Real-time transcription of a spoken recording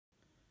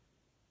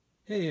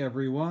Hey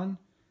everyone,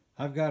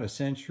 I've got a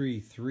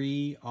Century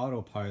III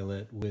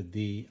Autopilot with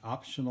the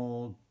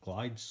optional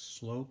glide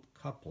slope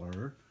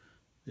coupler.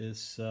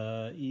 This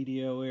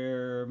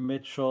EDO-Aire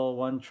Mitchell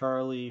 1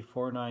 Charlie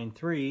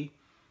 493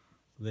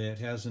 that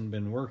hasn't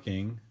been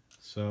working.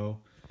 So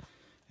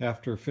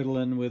after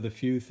fiddling with a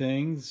few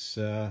things,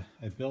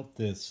 I built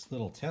this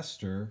little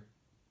tester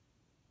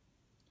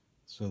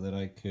so that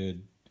I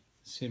could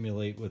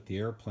simulate what the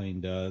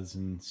airplane does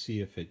and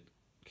see if it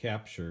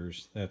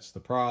captures. That's the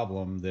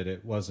problem, that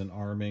it wasn't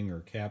arming or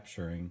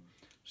capturing.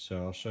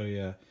 So I'll show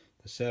you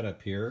the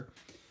setup here.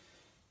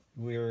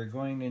 We're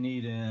going to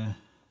need an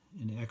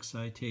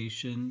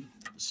excitation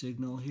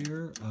signal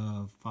here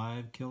of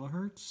 5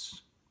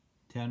 kilohertz,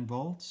 10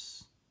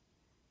 volts,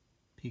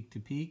 peak to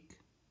peak,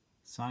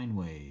 sine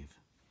wave.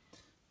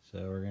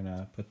 So we're going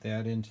to put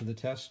that into the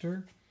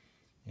tester,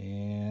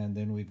 and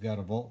then we've got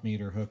a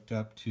voltmeter hooked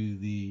up to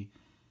the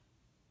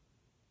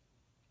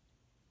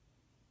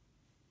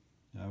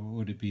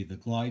would it be the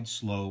glide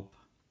slope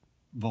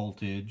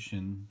voltage,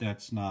 and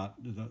that's not,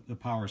 the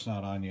power's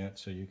not on yet,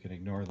 so you can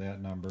ignore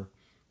that number.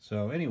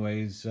 So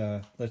anyways,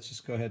 let's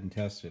just go ahead and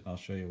test it, and I'll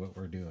show you what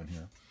we're doing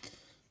here.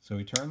 So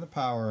we turn the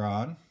power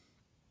on,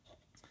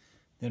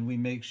 then we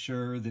make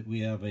sure that we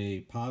have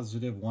a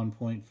positive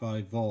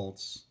 1.5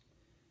 volts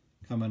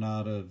coming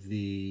out of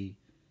the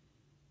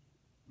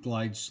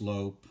glide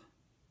slope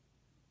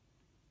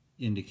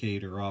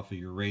indicator off of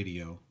your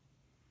radio,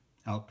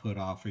 output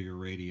off of your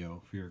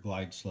radio for your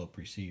glide slope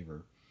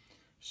receiver.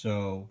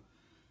 So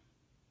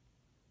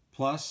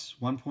plus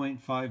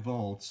 1.5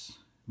 volts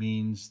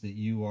means that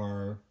you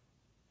are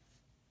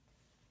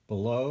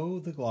below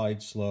the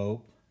glide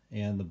slope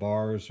and the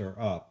bars are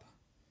up.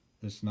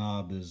 This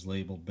knob is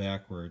labeled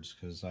backwards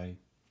because I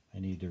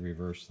need to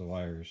reverse the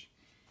wires.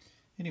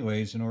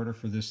 Anyways, in order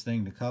for this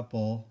thing to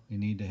couple, we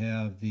need to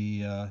have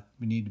we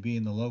need to be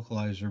in the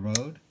localizer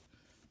mode.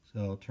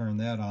 So I'll turn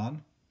that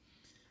on.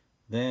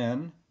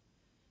 Then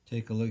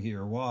take a look at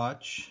your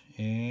watch,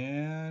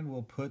 and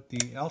we'll put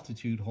the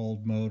altitude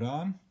hold mode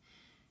on,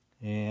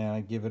 and I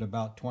give it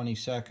about 20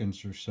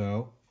 seconds or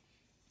so.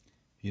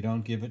 If you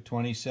don't give it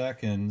 20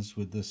 seconds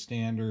with the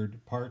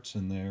standard parts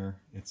in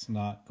there, it's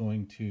not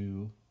going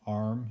to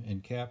arm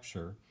and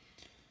capture.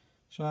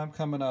 So I'm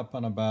coming up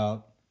on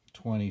about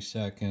 20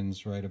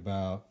 seconds, right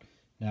about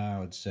now, I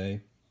would say.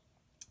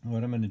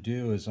 What I'm going to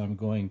do is I'm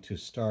going to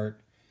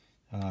start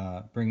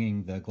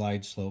bringing the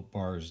glide slope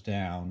bars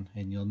down,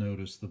 and you'll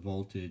notice the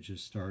voltage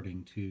is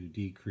starting to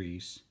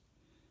decrease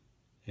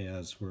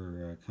as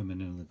we're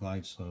coming into the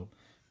glide slope.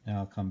 Now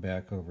I'll come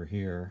back over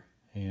here,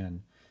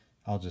 and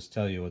I'll just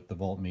tell you what the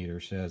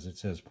voltmeter says. It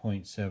says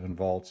 0.7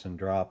 volts and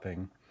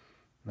dropping.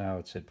 Now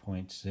it's at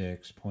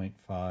 0.6,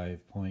 0.5,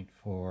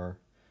 0.4,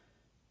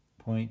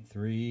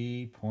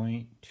 0.3,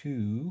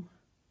 0.2,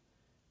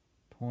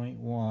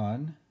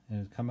 0.1,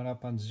 and it's coming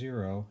up on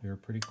 0 here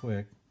pretty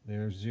quick.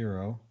 There's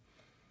 0.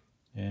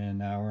 And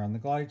now we're on the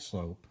glide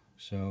slope.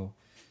 So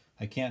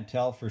I can't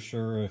tell for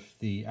sure if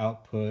the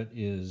output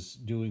is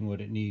doing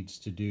what it needs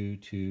to do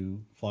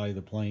to fly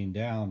the plane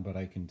down, but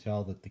I can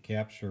tell that the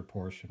capture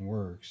portion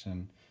works,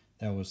 and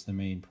that was the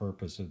main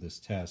purpose of this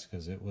test,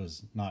 because it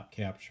was not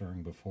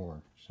capturing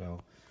before. So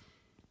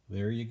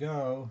there you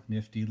go,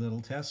 nifty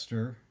little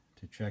tester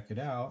to check it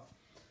out.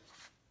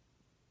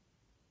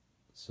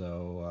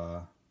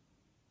 So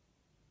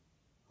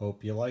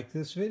hope you like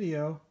this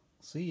video.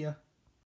 See ya.